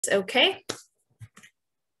Okay.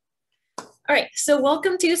 All right, so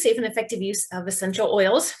welcome to Safe and Effective Use of Essential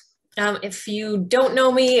Oils. If you don't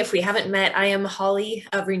know me, if we haven't met, I am Holly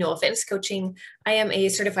of Renewal Fitness Coaching. I am a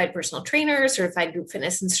certified personal trainer, certified group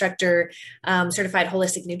fitness instructor, certified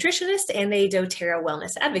holistic nutritionist, and a doTERRA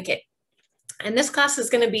wellness advocate. And this class is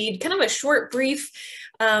going to be kind of a short, brief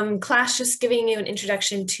class, just giving you an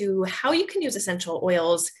introduction to how you can use essential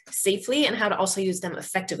oils safely and how to also use them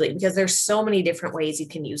effectively, because there's so many different ways you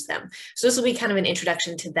can use them. So this will be kind of an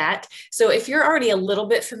introduction to that. So if you're already a little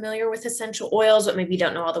bit familiar with essential oils, but maybe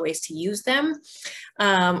don't know all the ways to use them,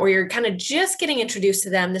 or you're kind of just getting introduced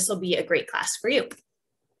to them, this will be a great class for you.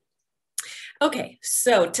 Okay,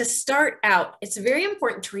 so to start out, it's very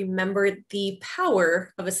important to remember the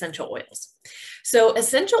power of essential oils. So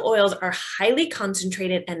essential oils are highly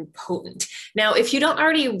concentrated and potent. Now, if you don't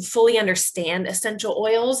already fully understand essential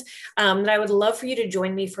oils, then I would love for you to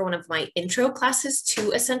join me for one of my intro classes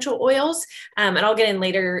to essential oils. And I'll get in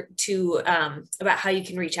later to about how you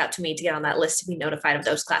can reach out to me to get on that list to be notified of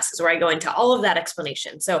those classes, where I go into all of that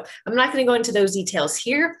explanation. So I'm not going to go into those details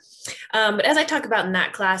here. But as I talk about in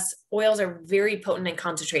that class, oils are very potent and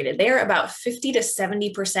concentrated. They are about 50 to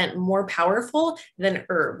 70% more powerful than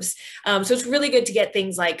herbs. So it's really good to get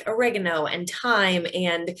things like oregano and thyme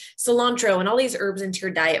and cilantro and all these herbs into your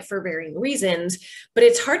diet for varying reasons, but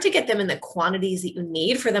it's hard to get them in the quantities that you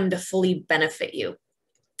need for them to fully benefit you.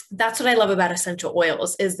 That's what I love about essential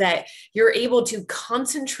oils, is that you're able to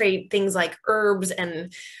concentrate things like herbs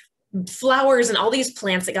and flowers and all these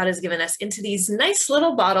plants that God has given us into these nice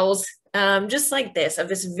little bottles, just like this, of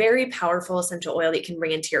this very powerful essential oil that you can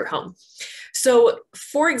bring into your home. So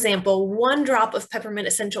for example, 1 drop of peppermint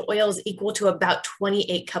essential oil is equal to about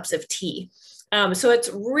 28 cups of tea. So it's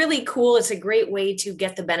really cool. It's a great way to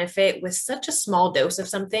get the benefit with such a small dose of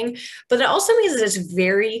something, but it also means that it's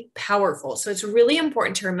very powerful. So it's really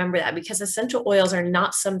important to remember that, because essential oils are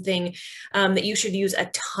not something that you should use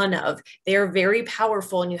a ton of. They are very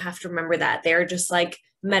powerful, and you have to remember that. They're just like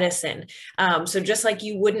medicine. So just like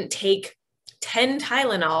you wouldn't take 10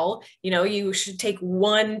 Tylenol, you should take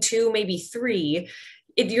 1, 2, maybe 3.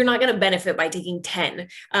 You're not going to benefit by taking 10.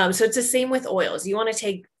 So it's the same with oils. You want to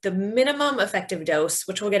take the minimum effective dose,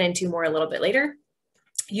 which we'll get into more a little bit later.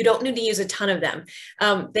 You don't need to use a ton of them.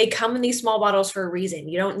 They come in these small bottles for a reason.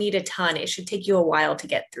 You don't need a ton. It should take you a while to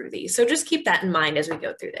get through these. So just keep that in mind as we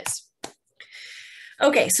go through this.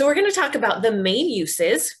 Okay, so we're going to talk about the main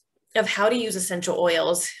uses of how to use essential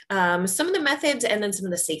oils, some of the methods, and then some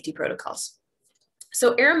of the safety protocols.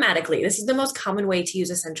 So aromatically, this is the most common way to use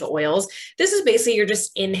essential oils. This is basically you're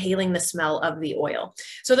just inhaling the smell of the oil.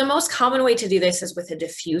 So the most common way to do this is with a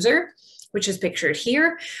diffuser, which is pictured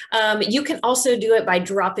here. You can also do it by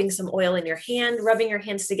dropping some oil in your hand, rubbing your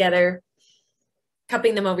hands together,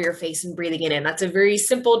 cupping them over your face and breathing it in. That's a very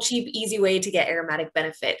simple, cheap, easy way to get aromatic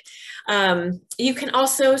benefit. You can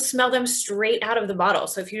also smell them straight out of the bottle.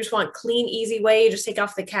 So if you just want clean, easy way, just take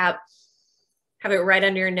off the cap, have it right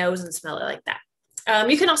under your nose and smell it like that.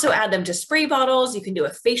 You can also add them to spray bottles. You can do a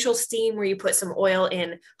facial steam where you put some oil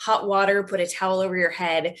in hot water, put a towel over your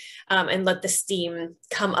head, and let the steam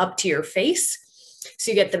come up to your face.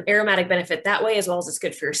 So you get the aromatic benefit that way, as well as it's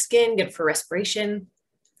good for your skin, good for respiration.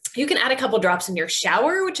 You can add a couple drops in your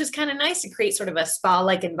shower, which is kind of nice to create sort of a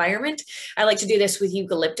spa-like environment. I like to do this with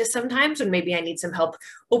eucalyptus sometimes when maybe I need some help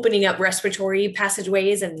opening up respiratory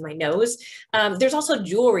passageways and my nose. There's also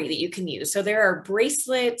jewelry that you can use. So there are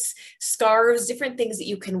bracelets, scarves, different things that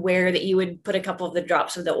you can wear that you would put a couple of the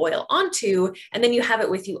drops of the oil onto, and then you have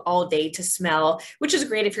it with you all day to smell, which is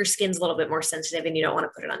great if your skin's a little bit more sensitive and you don't want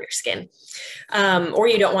to put it on your skin. Or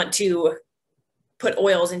you don't want to put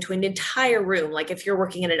oils into an entire room. Like if you're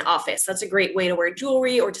working in an office, that's a great way to wear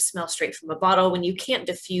jewelry or to smell straight from a bottle when you can't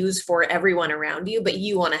diffuse for everyone around you, but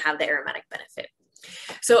you want to have the aromatic benefit.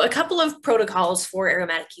 So a couple of protocols for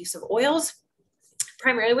aromatic use of oils,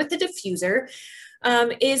 primarily with the diffuser,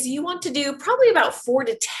 is you want to do probably about 4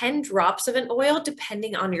 to 10 drops of an oil,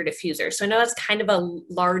 depending on your diffuser. So I know that's kind of a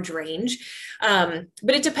large range, but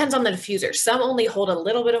it depends on the diffuser. Some only hold a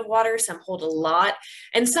little bit of water, some hold a lot,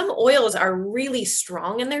 and some oils are really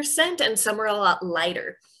strong in their scent and some are a lot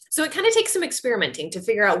lighter. So it kind of takes some experimenting to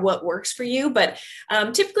figure out what works for you, but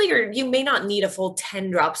typically you may not need a full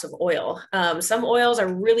 10 drops of oil. Some oils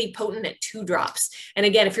are really potent at 2 drops. And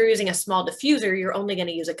again, if you're using a small diffuser, you're only going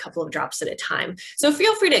to use a couple of drops at a time. So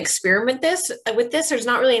feel free to experiment with this. There's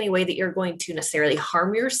not really any way that you're going to necessarily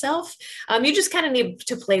harm yourself. You just kind of need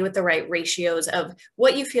to play with the right ratios of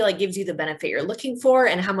what you feel like gives you the benefit you're looking for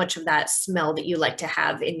and how much of that smell that you like to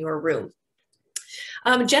have in your room.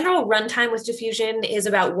 General runtime with diffusion is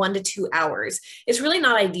about 1 to 2 hours. It's really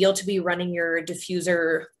not ideal to be running your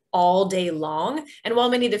diffuser all day long. And while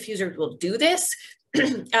many diffusers will do this,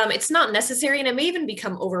 it's not necessary, and it may even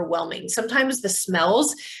become overwhelming. Sometimes the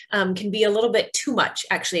smells can be a little bit too much,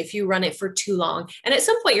 actually, if you run it for too long. And at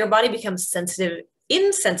some point, your body becomes insensitive,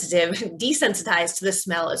 desensitized to the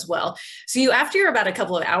smell as well. So after about a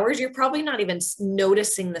couple of hours, you're probably not even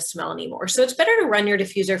noticing the smell anymore. So it's better to run your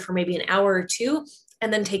diffuser for maybe an hour or two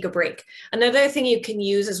and then take a break. Another thing you can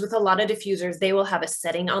use is with a lot of diffusers, they will have a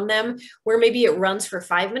setting on them where maybe it runs for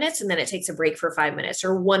 5 minutes and then it takes a break for 5 minutes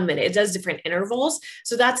or 1 minute. It does different intervals.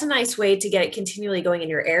 So that's a nice way to get it continually going in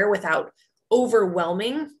your air without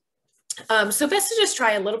overwhelming. So best to just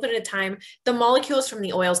try a little bit at a time. The molecules from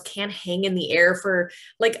the oils can hang in the air for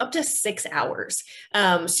like up to 6 hours.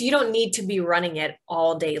 So you don't need to be running it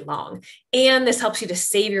all day long. And this helps you to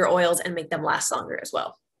save your oils and make them last longer as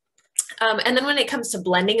well. And then when it comes to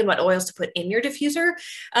blending and what oils to put in your diffuser,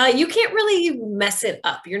 you can't really mess it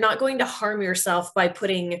up. You're not going to harm yourself by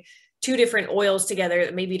putting 2 different oils together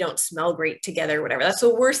that maybe don't smell great together or whatever. That's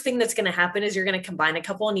the worst thing that's going to happen, is you're going to combine a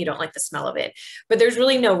couple and you don't like the smell of it. But there's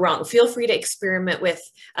really no wrong. Feel free to experiment with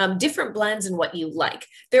different blends and what you like.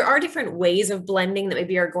 There are different ways of blending that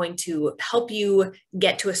maybe are going to help you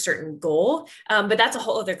get to a certain goal. But that's a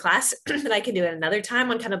whole other class that I can do at another time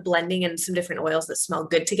on kind of blending and some different oils that smell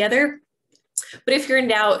good together. But if you're in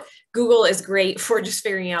doubt, Google is great for just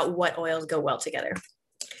figuring out what oils go well together.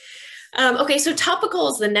 Okay, so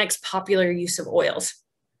topical is the next popular use of oils.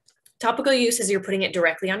 Topical use is you're putting it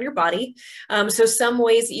directly on your body. So some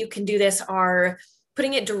ways that you can do this are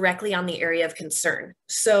putting it directly on the area of concern.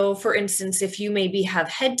 So for instance, if you maybe have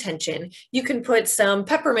head tension, you can put some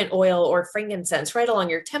peppermint oil or frankincense right along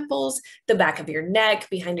your temples, the back of your neck,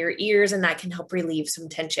 behind your ears, and that can help relieve some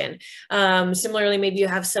tension. Similarly, maybe you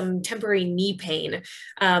have some temporary knee pain,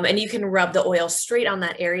 and you can rub the oil straight on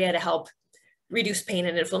that area to help reduce pain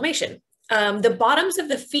and inflammation. The bottoms of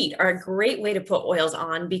the feet are a great way to put oils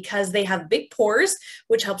on because they have big pores,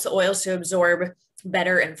 which helps the oils to absorb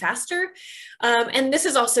better and faster. And this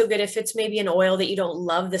is also good if it's maybe an oil that you don't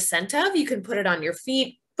love the scent of. You can put it on your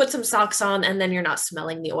feet, put some socks on, and then you're not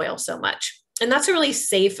smelling the oil so much. And that's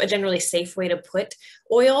a generally safe way to put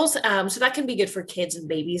oils. So that can be good for kids and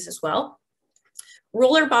babies as well.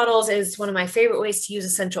 Roller bottles is one of my favorite ways to use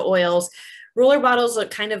essential oils. Roller bottles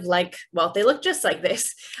look kind of like, well, they look just like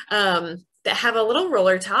this, that have a little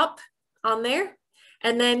roller top on there.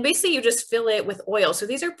 And then basically you just fill it with oil. So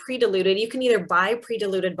these are pre-diluted. You can either buy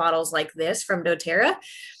pre-diluted bottles like this from doTERRA,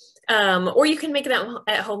 or you can make them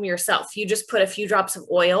at home yourself. You just put a few drops of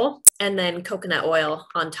oil and then coconut oil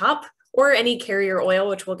on top, or any carrier oil,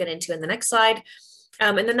 which we'll get into in the next slide.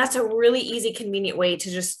 And then that's a really easy, convenient way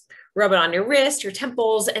to just rub it on your wrist, your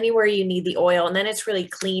temples, anywhere you need the oil. And then it's really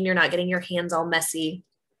clean. You're not getting your hands all messy.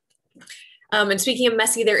 And speaking of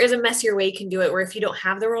messy, there is a messier way you can do it, where if you don't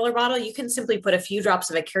have the roller bottle, you can simply put a few drops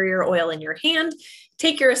of a carrier oil in your hand,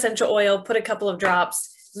 take your essential oil, put a couple of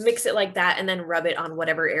drops, mix it like that, and then rub it on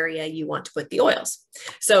whatever area you want to put the oils.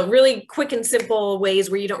 So really quick and simple ways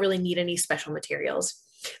where you don't really need any special materials.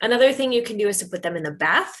 Another thing you can do is to put them in the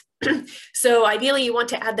bath. So ideally you want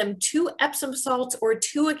to add them to Epsom salts or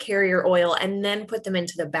to a carrier oil and then put them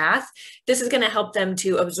into the bath. This is going to help them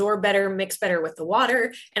to absorb better, mix better with the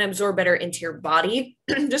water, and absorb better into your body,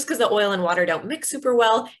 just because the oil and water don't mix super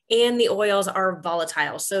well, and the oils are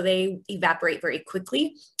volatile, so they evaporate very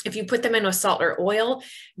quickly. If you put them in with salt or oil,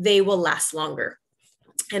 they will last longer.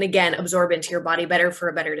 And again, absorb into your body better for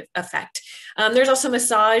a better effect. There's also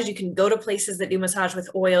massage. You can go to places that do massage with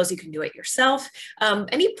oils. You can do it yourself.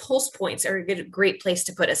 Any pulse points are a great place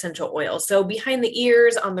to put essential oils. So behind the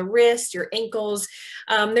ears, on the wrist, your ankles.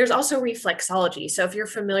 There's also reflexology. So if you're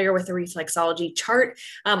familiar with the reflexology chart,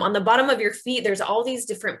 on the bottom of your feet, there's all these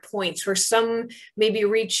different points where some maybe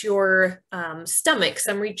reach your stomach,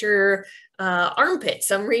 some reach your armpit,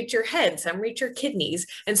 some reach your head, some reach your kidneys.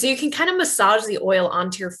 And so you can kind of massage the oil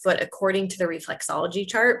onto your foot according to the reflexology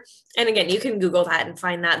chart. And again, you can Google that and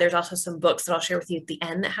find that. There's also some books that I'll share with you at the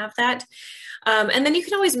end that have that. And then you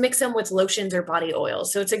can always mix them with lotions or body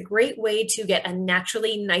oils. So it's a great way to get a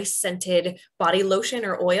naturally nice scented body lotion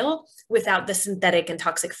or oil without the synthetic and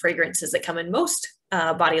toxic fragrances that come in most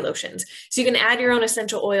body lotions. So you can add your own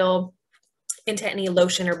essential oil into any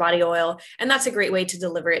lotion or body oil. And that's a great way to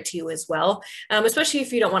deliver it to you as well. Especially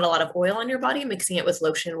if you don't want a lot of oil on your body, mixing it with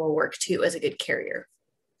lotion will work too as a good carrier.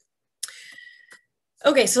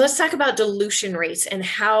 Okay, so let's talk about dilution rates and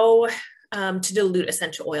how to dilute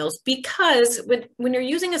essential oils, because when you're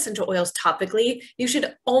using essential oils topically, you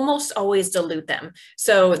should almost always dilute them.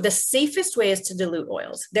 So the safest way is to dilute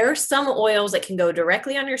oils. There are some oils that can go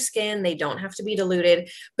directly on your skin. They don't have to be diluted,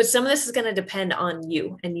 but some of this is going to depend on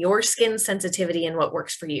you and your skin sensitivity and what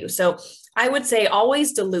works for you. So I would say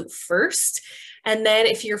always dilute first. And then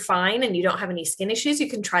if you're fine and you don't have any skin issues, you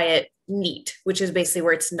can try it neat, which is basically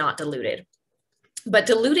where it's not diluted. But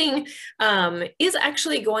diluting is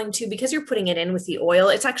actually going to, because you're putting it in with the oil,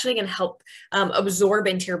 it's actually going to help absorb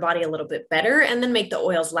into your body a little bit better and then make the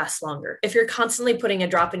oils last longer. If you're constantly putting a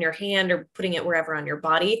drop in your hand or putting it wherever on your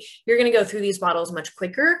body, you're going to go through these bottles much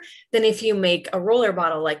quicker than if you make a roller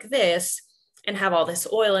bottle like this and have all this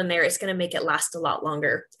oil in there. It's going to make it last a lot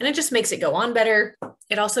longer, and it just makes it go on better.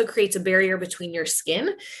 It also creates a barrier between your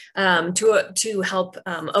skin to help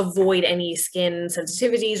avoid any skin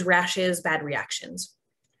sensitivities, rashes, bad reactions.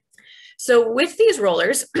 So with these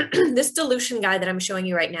rollers, this dilution guide that I'm showing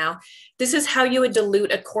you right now, this is how you would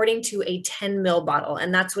dilute according to a 10 ml bottle.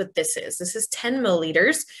 And that's what this is. This is 10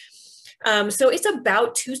 milliliters. So it's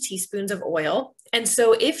about 2 teaspoons of oil. And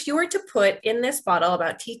so if you were to put in this bottle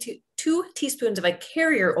about 2 teaspoons of a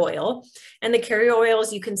carrier oil, and the carrier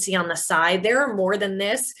oils you can see on the side, there are more than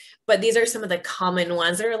this, but these are some of the common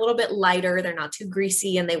ones. They're a little bit lighter, they're not too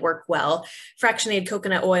greasy, and they work well. Fractionated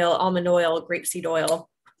coconut oil, almond oil, grapeseed oil.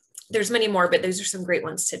 There's many more, but those are some great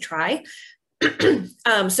ones to try. So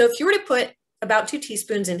if you were to put about 2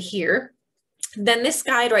 teaspoons in here, then this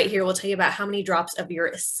guide right here will tell you about how many drops of your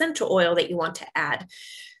essential oil that you want to add.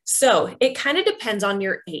 So it kind of depends on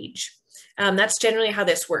your age. That's generally how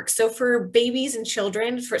this works. So for babies and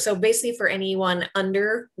children, so basically for anyone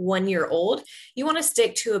under 1 year old, you want to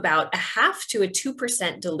stick to about 0.5 to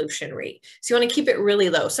 2% dilution rate. So you want to keep it really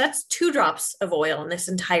low. So that's 2 drops of oil in this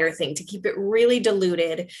entire thing to keep it really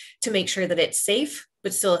diluted to make sure that it's safe,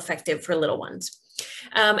 but still effective for little ones.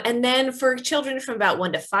 And then for children from about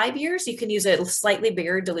 1 to 5 years, you can use a slightly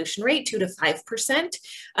bigger dilution rate, 2 to 5%.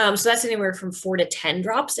 So that's anywhere from 4 to 10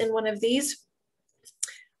 drops in one of these.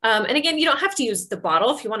 And again, you don't have to use the bottle.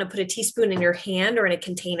 If you want to put a teaspoon in your hand or in a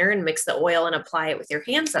container and mix the oil and apply it with your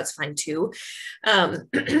hands, that's fine too. And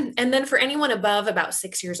then for anyone above about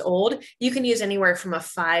 6 years old, you can use anywhere from a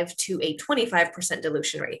 5 to a 25%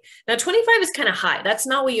 dilution rate. Now, 25 is kind of high. That's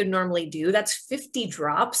not what you'd normally do. That's 50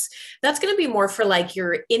 drops. That's going to be more for like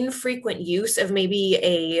your infrequent use of maybe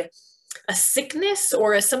a sickness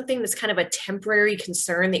or something that's kind of a temporary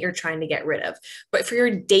concern that you're trying to get rid of. But for your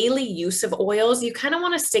daily use of oils, you kind of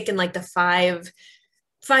want to stick in like the 5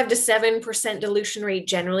 to 7% dilution rate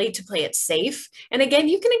generally to play it safe. And again,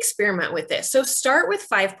 you can experiment with this. So start with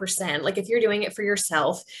 5%, like if you're doing it for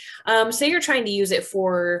yourself, say you're trying to use it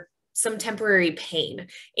for some temporary pain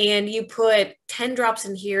and you put 10 drops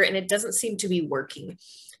in here and it doesn't seem to be working.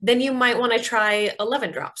 Then you might want to try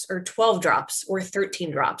 11 drops or 12 drops or 13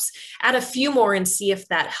 drops. Add a few more and see if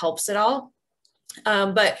that helps at all.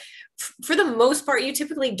 But for the most part, you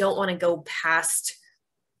typically don't want to go past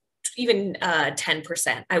even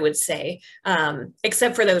 10%, I would say,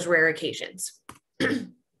 except for those rare occasions.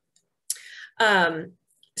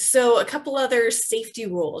 So a couple other safety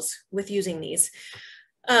rules with using these.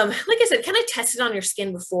 Like I said, kind of test it on your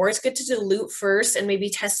skin before. It's good to dilute first and maybe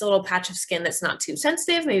test a little patch of skin that's not too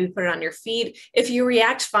sensitive. Maybe put it on your feet. If you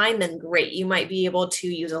react fine, then great. You might be able to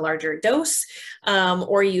use a larger dose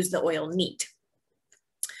or use the oil neat.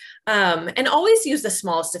 And always use the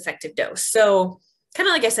smallest effective dose. So kind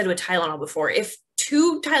of like I said with Tylenol before, if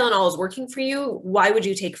 2 Tylenol is working for you, why would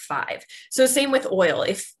you take 5? So same with oil.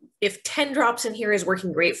 If 10 drops in here is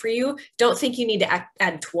working great for you, don't think you need to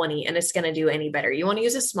add 20 and it's going to do any better. You want to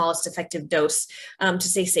use the smallest effective dose to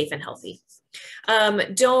stay safe and healthy.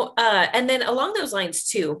 And then along those lines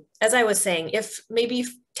too, as I was saying, if maybe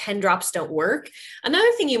 10 drops don't work, another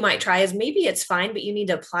thing you might try is maybe it's fine, but you need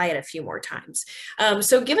to apply it a few more times.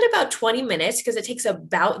 So give it about 20 minutes because it takes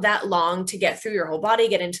about that long to get through your whole body,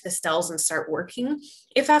 get into the cells and start working.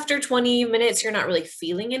 If after 20 minutes you're not really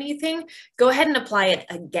feeling anything, go ahead and apply it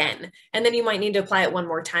again. And then you might need to apply it one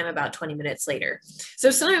more time about 20 minutes later.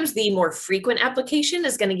 So sometimes the more frequent application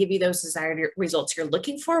is going to give you those desired results you're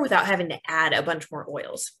looking for without having to add a bunch more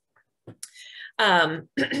oils. And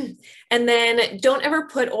then don't ever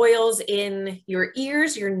put oils in your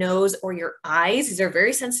ears, your nose, or your eyes. These are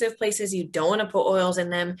very sensitive places. You don't want to put oils in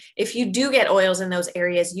them. If you do get oils in those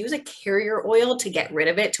areas, use a carrier oil to get rid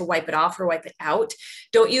of it, to wipe it off or wipe it out.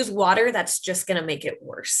 Don't use water. That's just going to make it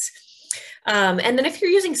worse. And then if you're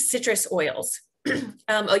using citrus oils,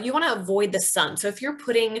 You want to avoid the sun. So if you're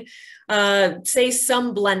putting, say,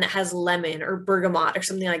 some blend that has lemon or bergamot or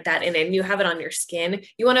something like that in it, and you have it on your skin,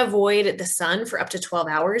 you want to avoid the sun for up to 12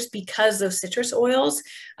 hours because those citrus oils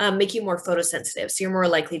make you more photosensitive. So you're more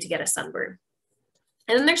likely to get a sunburn.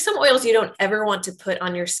 And then there's some oils you don't ever want to put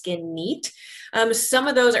on your skin neat. Some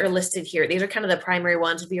of those are listed here. These are kind of the primary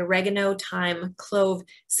ones, would be oregano, thyme, clove,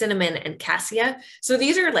 cinnamon, and cassia. So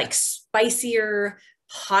these are like spicier,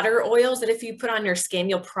 hotter oils that if you put on your skin,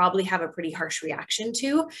 you'll probably have a pretty harsh reaction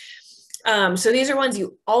to. So these are ones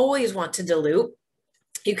you always want to dilute.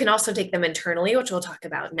 You can also take them internally, which we'll talk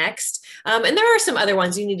about next. And there are some other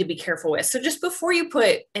ones you need to be careful with. So just before you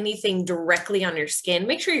put anything directly on your skin,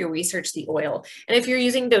 make sure you research the oil. And if you're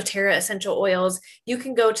using doTERRA essential oils, you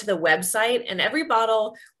can go to the website, and every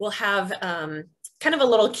bottle will have kind of a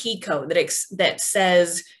little key code that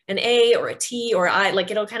says an A or a T or I,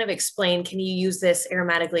 like it'll kind of explain, can you use this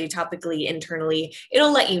aromatically, topically, internally?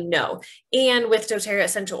 It'll let you know. And with doTERRA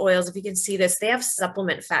essential oils, if you can see this, they have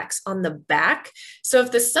supplement facts on the back. So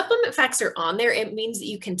if the supplement facts are on there, it means that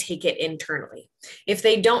you can take it internally. If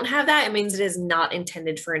they don't have that, it means it is not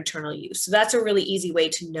intended for internal use. So that's a really easy way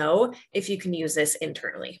to know if you can use this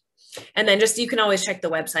internally. And then you can always check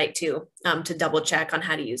the website too, to double check on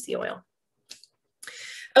how to use the oil.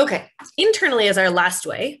 Okay, internally is our last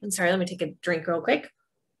way. I'm sorry, let me take a drink real quick.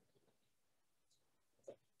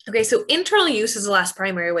 Okay, so internal use is the last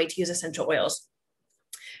primary way to use essential oils.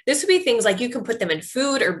 This would be things like you can put them in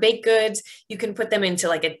food or baked goods. You can put them into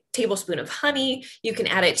like a tablespoon of honey. You can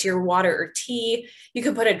add it to your water or tea. You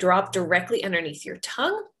can put a drop directly underneath your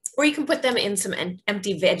tongue, or you can put them in some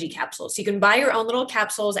empty veggie capsules. You can buy your own little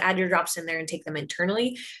capsules, add your drops in there and take them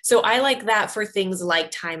internally. So I like that for things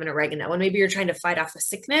like thyme and oregano. And maybe you're trying to fight off a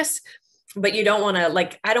sickness, but you don't want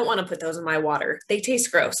to, I don't want to put those in my water. They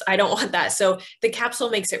taste gross. I don't want that. So the capsule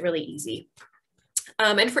makes it really easy.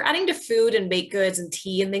 And for adding to food and baked goods and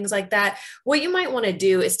tea and things like that, what you might want to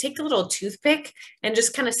do is take a little toothpick and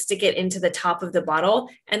just kind of stick it into the top of the bottle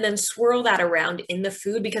and then swirl that around in the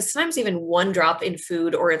food, because sometimes even one drop in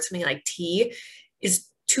food or it's something like tea is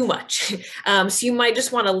too much. So you might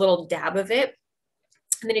just want a little dab of it,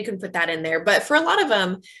 and then you can put that in there. But for a lot of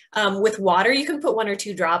them, with water, you can put 1 or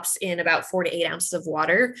 2 drops in about 4 to 8 ounces of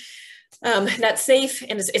water. That's safe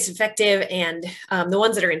and it's effective, and the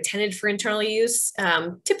ones that are intended for internal use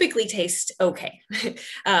typically taste okay.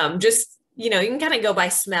 Just, you can kind of go by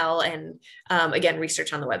smell and again,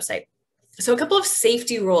 research on the website. So a couple of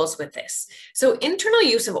safety rules with this. So internal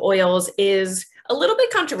use of oils is a little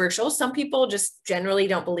bit controversial. Some people just generally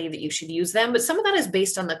don't believe that you should use them, but some of that is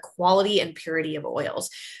based on the quality and purity of oils.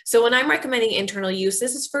 So when I'm recommending internal use,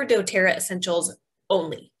 this is for doTERRA essentials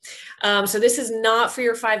only. So this is not for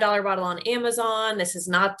your $5 bottle on Amazon. This is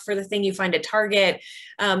not for the thing you find at Target.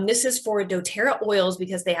 This is for doTERRA oils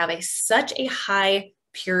because they have such a high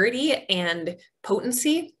purity and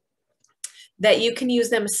potency that you can use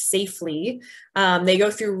them safely. They go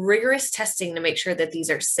through rigorous testing to make sure that these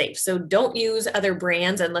are safe. So don't use other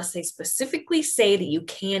brands unless they specifically say that you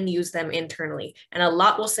can use them internally. And a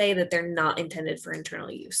lot will say that they're not intended for internal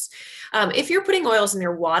use. If you're putting oils in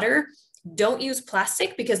your water, don't use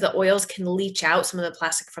plastic because the oils can leach out some of the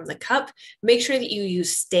plastic from the cup. Make sure that you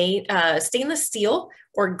use stainless steel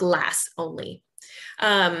or glass only.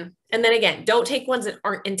 And then again, don't take ones that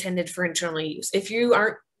aren't intended for internal use. If you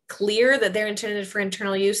aren't clear that they're intended for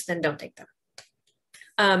internal use, then don't take them.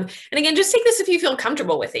 And again, just take this if you feel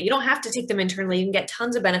comfortable with it. You don't have to take them internally. You can get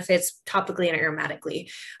tons of benefits topically and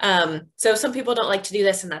aromatically. So some people don't like to do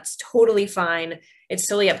this, and that's totally fine. It's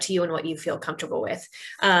totally up to you and what you feel comfortable with.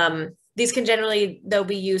 These can generally, they'll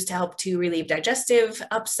be used to help to relieve digestive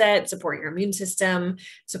upset, support your immune system,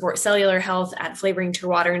 support cellular health, add flavoring to your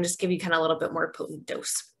water, and just give you kind of a little bit more potent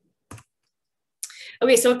dose.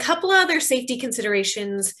 Okay, so a couple of other safety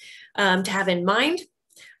considerations to have in mind.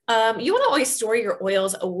 You want to always store your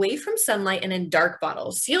oils away from sunlight and in dark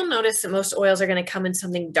bottles. So you'll notice that most oils are going to come in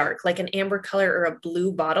something dark, like an amber color or a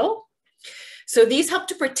blue bottle. So these help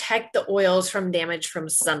to protect the oils from damage from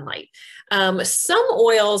sunlight. Some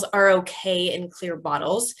oils are okay in clear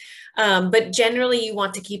bottles, but generally you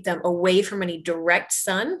want to keep them away from any direct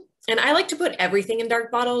sun. And I like to put everything in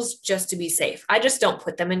dark bottles just to be safe. I just don't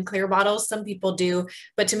put them in clear bottles. Some people do,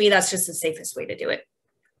 but to me, that's just the safest way to do it.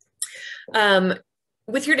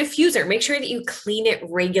 With your diffuser, make sure that you clean it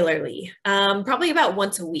regularly, probably about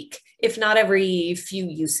once a week, if not every few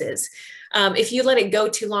uses. If you let it go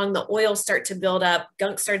too long, the oils start to build up,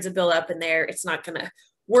 gunk starts to build up in there. It's not going to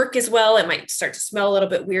work as well. It might start to smell a little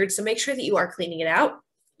bit weird. So make sure that you are cleaning it out.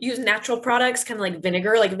 use natural products, kind of like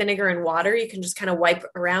vinegar and water. You can just kind of wipe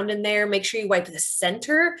around in there. Make sure you wipe the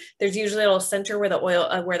center. There's usually a little center where the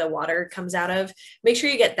oil, where the water comes out of. Make sure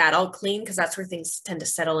you get that all clean because that's where things tend to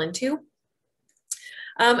settle into.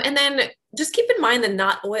 And then just keep in mind that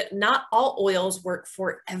not all oils work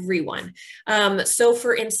for everyone. So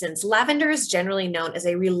for instance, lavender is generally known as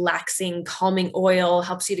a relaxing, calming oil,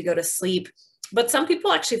 helps you to go to sleep. But some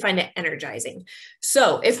people actually find it energizing.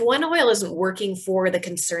 So if one oil isn't working for the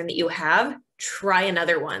concern that you have, try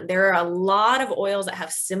another one. There are a lot of oils that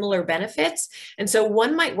have similar benefits. And so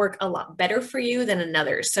one might work a lot better for you than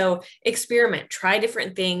another. So experiment, try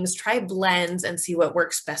different things, try blends and see what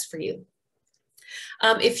works best for you.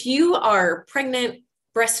 If you are pregnant,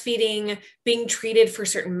 breastfeeding, being treated for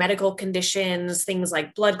certain medical conditions, things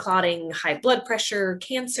like blood clotting, high blood pressure,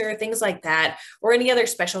 cancer, things like that, or any other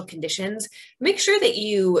special conditions, make sure that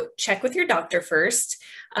you check with your doctor first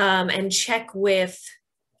and check with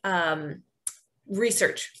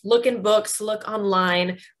research. Look in books, look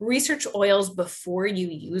online, research oils before you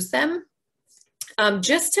use them.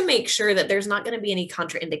 Just to make sure that there's not going to be any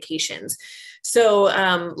contraindications. So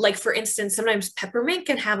like for instance, sometimes peppermint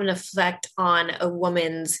can have an effect on a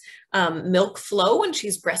woman's milk flow when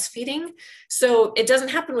she's breastfeeding. So it doesn't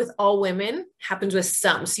happen with all women, happens with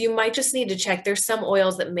some. So you might just need to check. There's some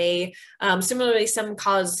oils that may, similarly, some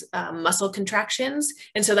cause muscle contractions.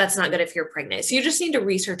 And so that's not good if you're pregnant. So you just need to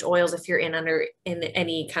research oils if you're in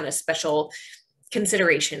any kind of special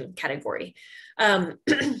consideration category.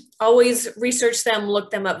 Always research them, look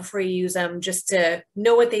them up before you use them, just to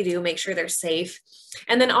know what they do, make sure they're safe.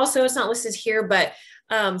 And then also, it's not listed here, but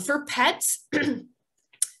for pets,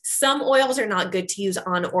 some oils are not good to use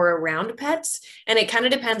on or around pets. And it kind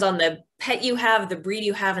of depends on the pet you have, the breed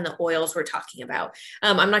you have, and the oils we're talking about.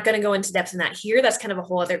 I'm not going to go into depth in that here. That's kind of a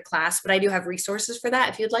whole other class, but I do have resources for that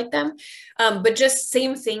if you'd like them. But just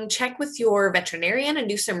same thing, check with your veterinarian and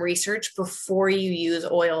do some research before you use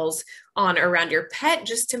oils on or around your pet,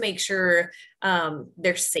 just to make sure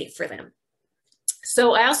they're safe for them.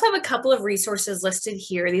 So I also have a couple of resources listed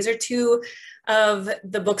here. These are two of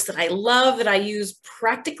the books that I love, that I use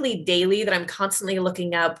practically daily, that I'm constantly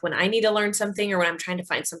looking up when I need to learn something or when I'm trying to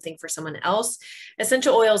find something for someone else.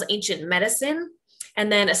 Essential Oils, Ancient Medicine,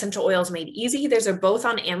 and then Essential Oils Made Easy. Those are both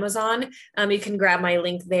on Amazon. You can grab my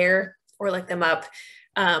link there or look them up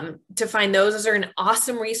to find those. Those are an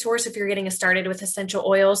awesome resource if you're getting started with essential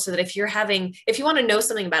oils, so that if you want to know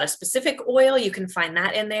something about a specific oil, you can find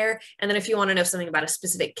that in there. And then if you want to know something about a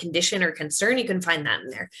specific condition or concern, you can find that in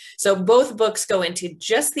there. So both books go into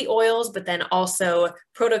just the oils, but then also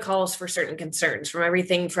protocols for certain concerns, from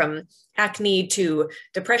everything from acne to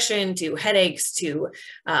depression to headaches to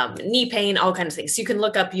knee pain, all kinds of things. So you can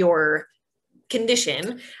look up your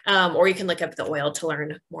condition or you can look up the oil to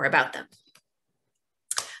learn more about them.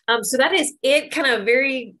 So that is it, kind of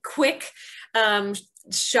very quick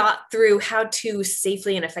shot through how to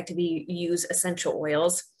safely and effectively use essential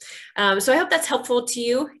oils. So I hope that's helpful to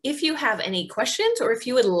you. If you have any questions or if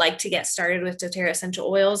you would like to get started with doTERRA essential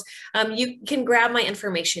oils, you can grab my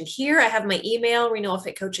information here. I have my email,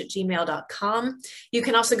 renewalfitcoach@gmail.com. You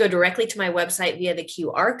can also go directly to my website via the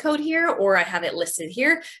QR code here, or I have it listed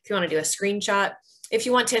here if you want to do a screenshot. If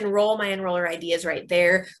you want to enroll, my enroller ID is right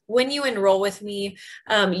there. When you enroll with me,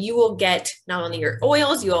 you will get not only your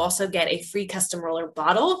oils, you'll also get a free custom roller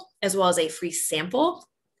bottle, as well as a free sample.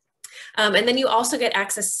 And then you also get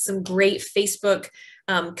access to some great Facebook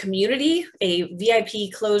community, a VIP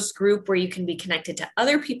closed group where you can be connected to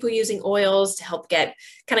other people using oils to help get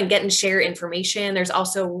and share information. There's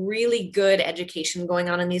also really good education going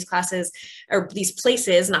on in these classes, or these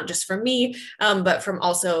places, not just from me, but from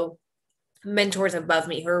also mentors above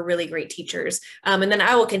me who are really great teachers. And then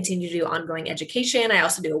I will continue to do ongoing education. I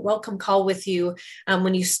also do a welcome call with you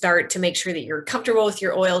when you start, to make sure that you're comfortable with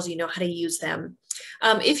your oils, you know how to use them.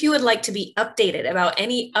 If you would like to be updated about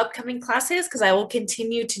any upcoming classes, because I will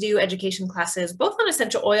continue to do education classes, both on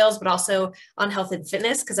essential oils, but also on health and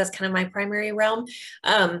fitness, because that's kind of my primary realm.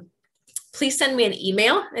 Please send me an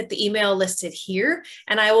email at the email listed here,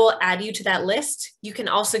 and I will add you to that list. You can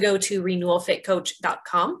also go to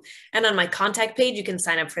renewalfitcoach.com, and on my contact page, you can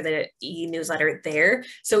sign up for the e-newsletter there.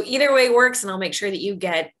 So either way works, and I'll make sure that you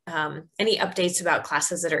get any updates about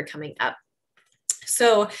classes that are coming up.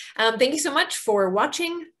 So thank you so much for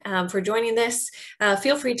watching, for joining this.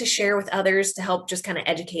 Feel free to share with others to help just kind of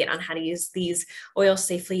educate on how to use these oils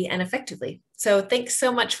safely and effectively. So thanks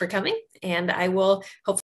so much for coming, and I will hopefully